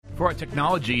For our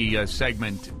technology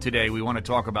segment today, we want to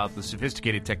talk about the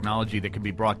sophisticated technology that can be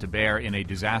brought to bear in a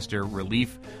disaster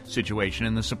relief situation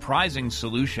and the surprising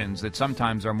solutions that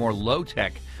sometimes are more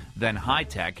low-tech than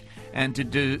high-tech. And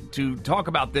to talk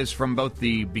about this from both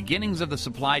the beginnings of the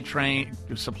supply chain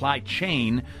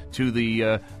to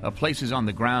the places on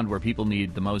the ground where people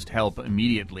need the most help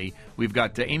immediately, we've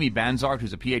got Amy Banzart,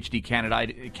 who's a PhD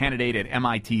candidate at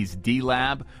MIT's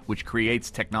D-Lab, which creates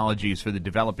technologies for the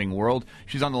developing world.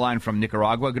 She's on the line from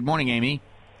Nicaragua. Good morning, Amy.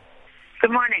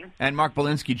 Good morning. And Mark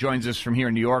Belinsky joins us from here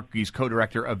in New York. He's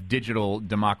co-director of Digital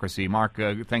Democracy. Mark,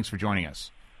 thanks for joining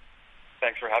us.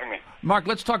 Thanks for having me. Mark,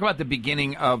 let's talk about the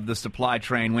beginning of the supply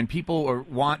chain. When people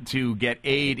want to get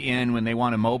aid in, when they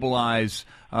want to mobilize,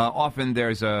 often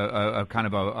there's a kind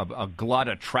of a glut,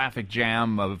 a traffic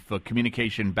jam of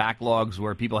communication backlogs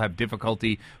where people have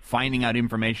difficulty finding out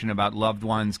information about loved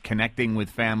ones, connecting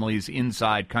with families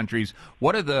inside countries.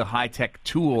 What are the high-tech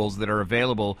tools that are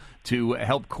available to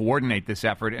help coordinate this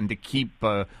effort and to keep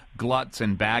gluts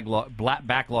and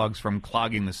backlogs from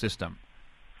clogging the system?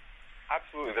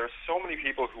 Absolutely. There's so many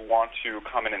people who want to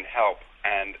come in and help,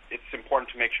 and it's important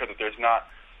to make sure that there's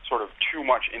not sort of too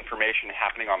much information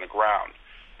happening on the ground.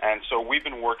 And so we've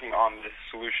been working on this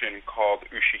solution called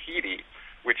Ushahidi,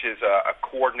 which is a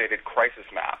coordinated crisis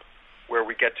map, where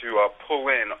we get to pull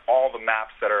in all the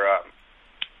maps that are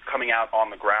coming out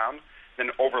on the ground, then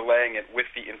overlaying it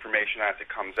with the information as it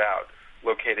comes out,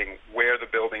 locating where the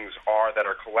buildings are that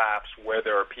are collapsed, where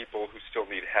there are people who still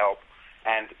need help,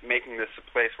 and making this a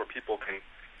place where people can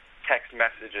text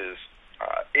messages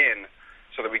in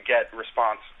so that we get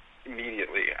response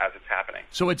immediately as it's happening.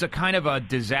 So it's a kind of a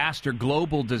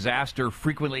global disaster,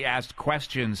 frequently asked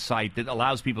questions site that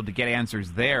allows people to get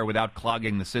answers there without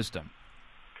clogging the system.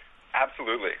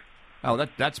 Absolutely. Oh,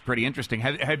 that's pretty interesting.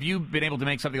 Have you been able to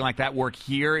make something like that work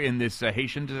here in this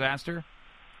Haitian disaster?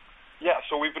 Yeah,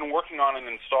 so we've been working on an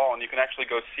install, and you can actually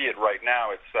go see it right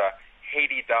now. It's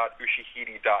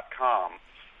Haiti.ushahidi.com.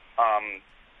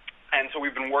 And so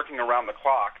we've been working around the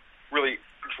clock, really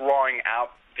drawing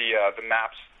out the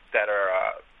maps that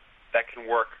can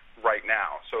work right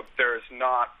now. So there's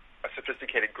not a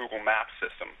sophisticated Google Maps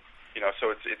system,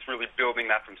 so it's really building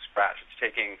that from scratch. It's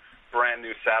taking brand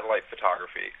new satellite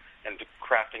photography and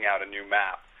crafting out a new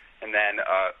map, and then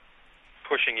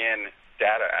pushing in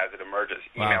data as it emerges,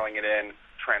 emailing it in,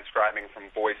 transcribing from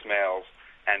voicemails,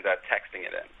 and texting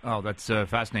it in. Oh, that's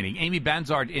fascinating. Amy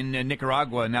Banzart in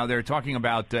Nicaragua. Now, they're talking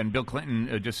about, and Bill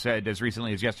Clinton just said as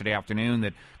recently as yesterday afternoon,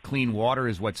 that clean water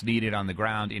is what's needed on the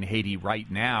ground in Haiti right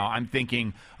now. I'm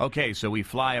thinking, okay, so we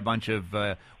fly a bunch of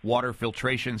water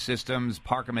filtration systems,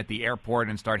 park them at the airport,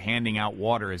 and start handing out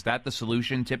water. Is that the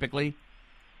solution typically?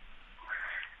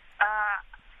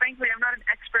 Frankly, I'm not an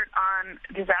expert on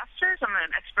disasters. I'm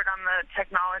an expert on the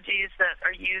technologies that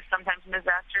are used sometimes in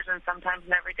disasters and sometimes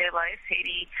in everyday life.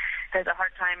 Haiti has a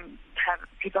hard time.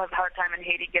 People have a hard time in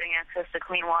Haiti getting access to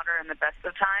clean water in the best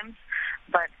of times,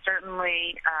 but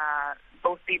certainly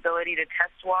both the ability to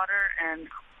test water and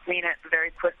clean it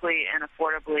very quickly and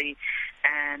affordably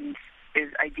and is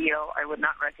ideal. I would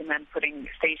not recommend putting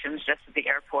stations just at the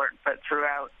airport, but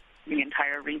throughout the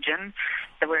entire region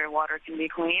where water can be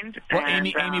cleaned. Well,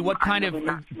 Amy, what kind I'm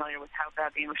not familiar with how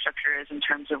bad the infrastructure is in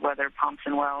terms of whether pumps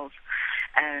and wells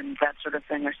and that sort of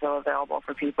thing are still available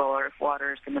for people, or if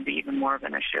water is going to be even more of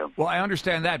an issue. Well, I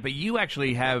understand that, but you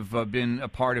actually have been a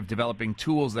part of developing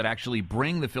tools that actually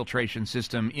bring the filtration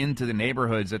system into the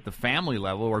neighborhoods at the family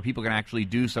level, where people can actually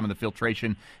do some of the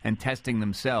filtration and testing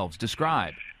themselves.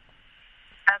 Describe.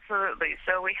 Absolutely.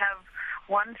 So we have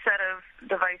one set of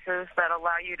devices that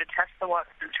allow you to test the water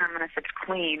to determine if it's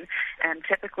clean, and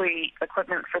typically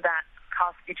equipment for that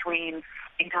costs between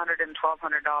 $800 and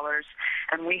 $1,200,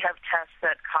 and we have tests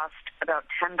that cost about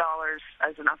 $10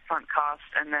 as an upfront cost,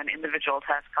 and then individual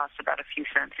tests cost about a few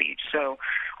cents each, so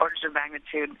orders of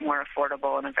magnitude more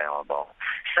affordable and available.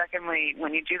 Secondly,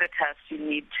 when you do the test, you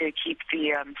need to keep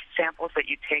the samples that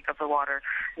you take of the water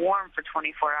warm for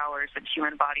 24 hours at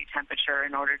human body temperature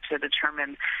in order to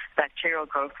determine bacterial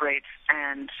growth rates.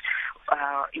 And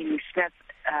Amy Smith,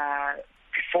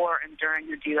 before and during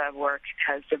her D-Lab work,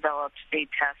 has developed a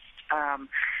test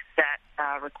that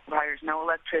requires no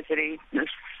electricity, is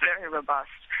very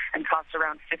robust, and costs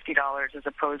around $50 as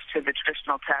opposed to the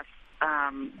traditional tests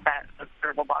that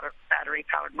durable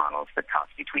battery-powered models that cost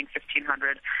between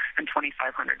 $1,500 and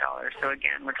 $2,500. So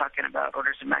again, we're talking about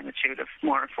orders of magnitude of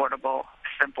more affordable,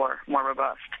 simpler, more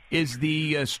robust. Is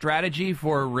the strategy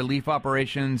for relief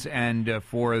operations and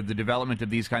for the development of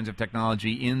these kinds of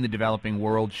technology in the developing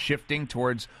world shifting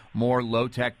towards more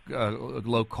low-tech,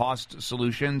 low-cost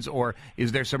solutions, or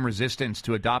is there some resistance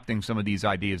to adopting some of these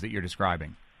ideas that you're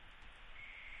describing?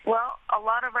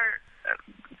 lot of our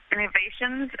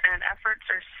innovations and efforts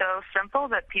are so simple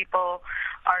that people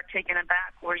are taken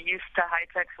aback. We're used to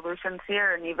high-tech solutions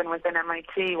here, and even within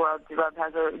MIT, while Web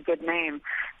has a good name,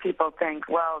 people think,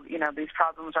 well, these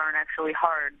problems aren't actually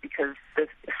hard because this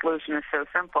solution is so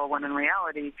simple, when in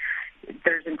reality,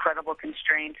 there's incredible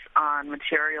constraints on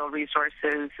material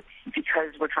resources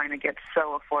because we're trying to get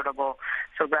so affordable,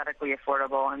 so radically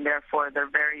affordable, and therefore they're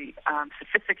very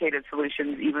sophisticated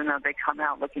solutions, even though they come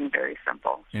out looking very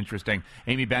simple. Interesting.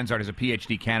 Amy Benzard is a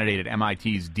PhD candidate at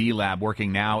MIT's D-Lab,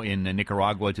 working now in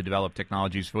Nicaragua to develop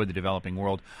technologies for the developing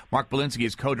world. Mark Belinsky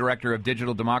is co-director of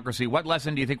Digital Democracy. What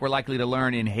lesson do you think we're likely to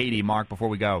learn in Haiti, Mark, before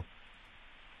we go?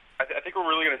 I think we're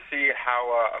really going to see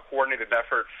how a coordinated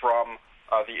effort from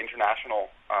the international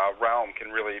realm can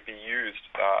really be used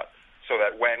so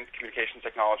that when communications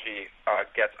technology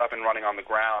gets up and running on the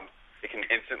ground, it can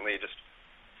instantly just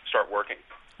start working.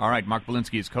 All right, Mark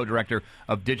Belinsky is co-director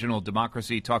of Digital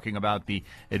Democracy, talking about the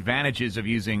advantages of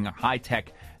using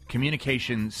high-tech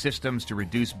communication systems to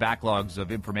reduce backlogs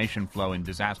of information flow in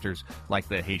disasters like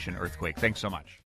the Haitian earthquake. Thanks so much.